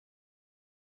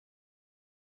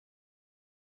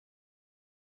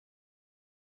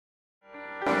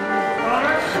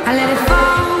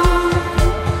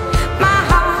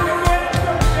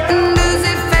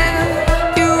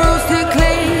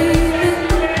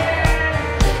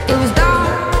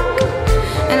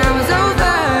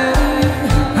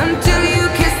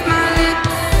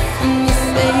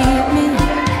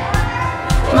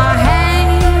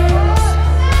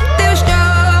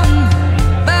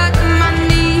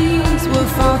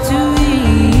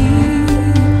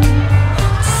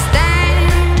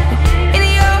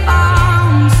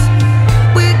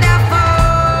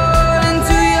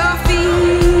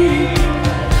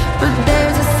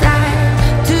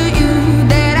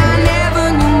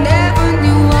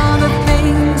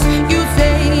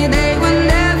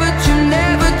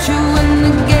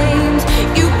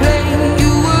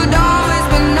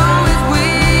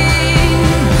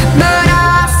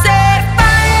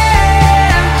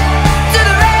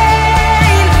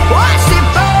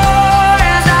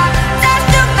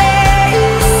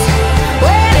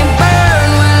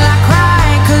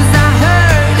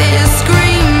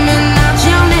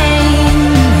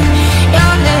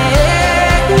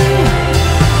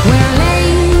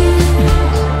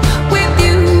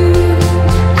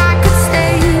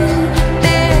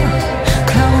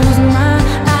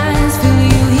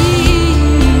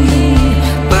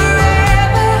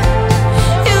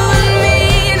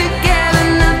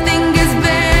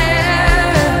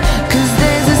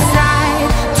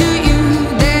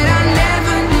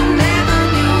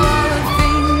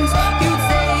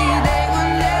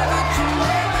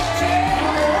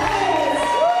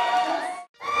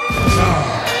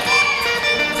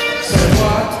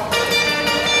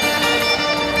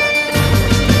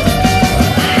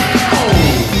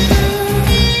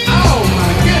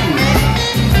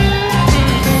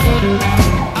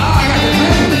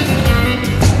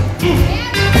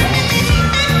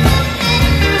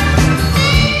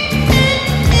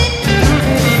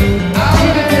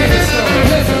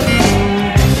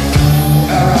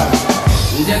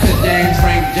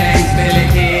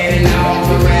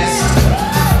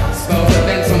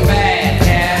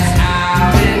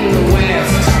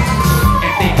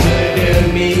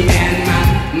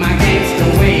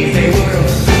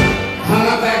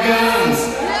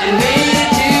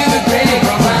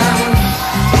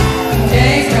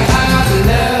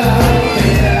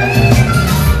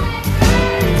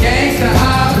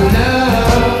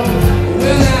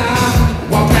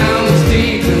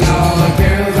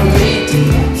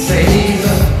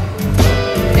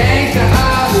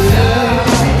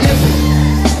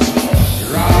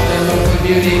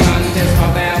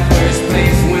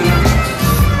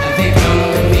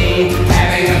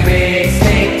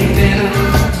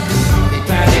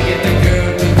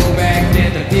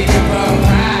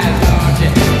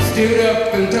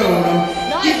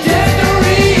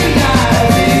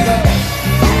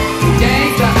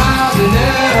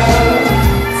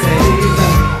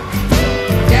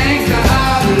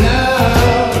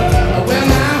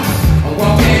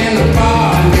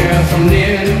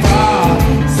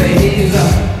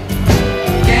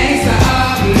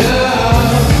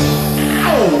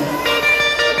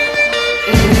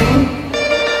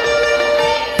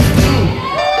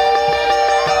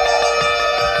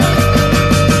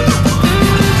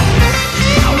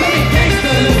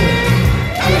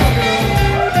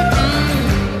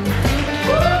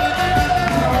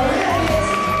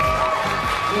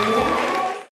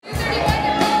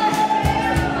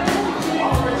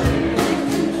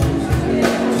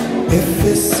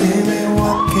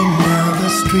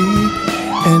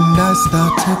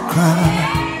start to cry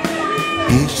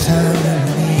each time that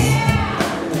we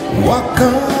walk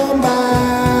on by,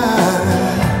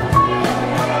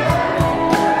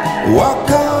 walk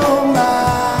on by.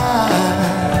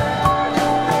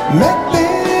 Make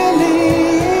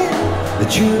believe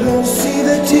that you don't see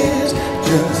the tears.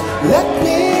 Just let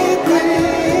me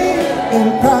grieve in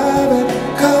private,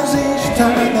 'cause each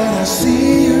time that I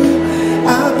see you,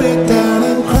 I break down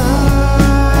and cry.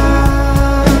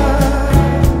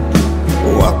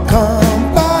 Walk on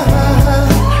by,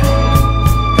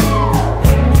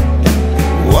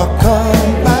 walk on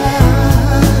by,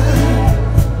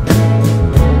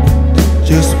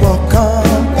 just walk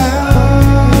on by.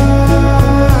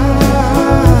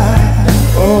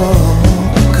 Oh,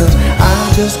 'cause I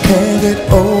just can't get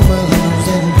over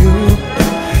losing you.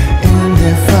 And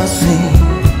if I seem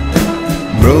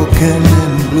broken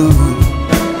and blue,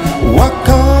 walk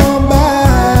on by.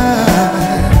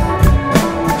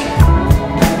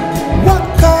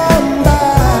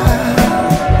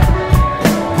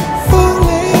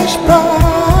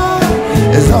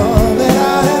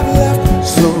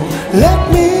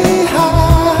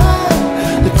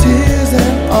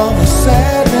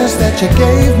 You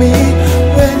gave me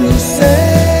when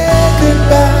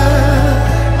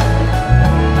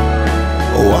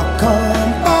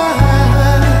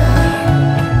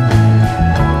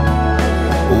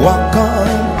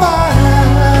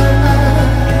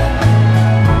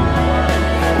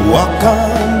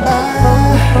come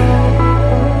by.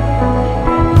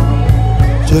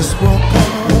 Just walk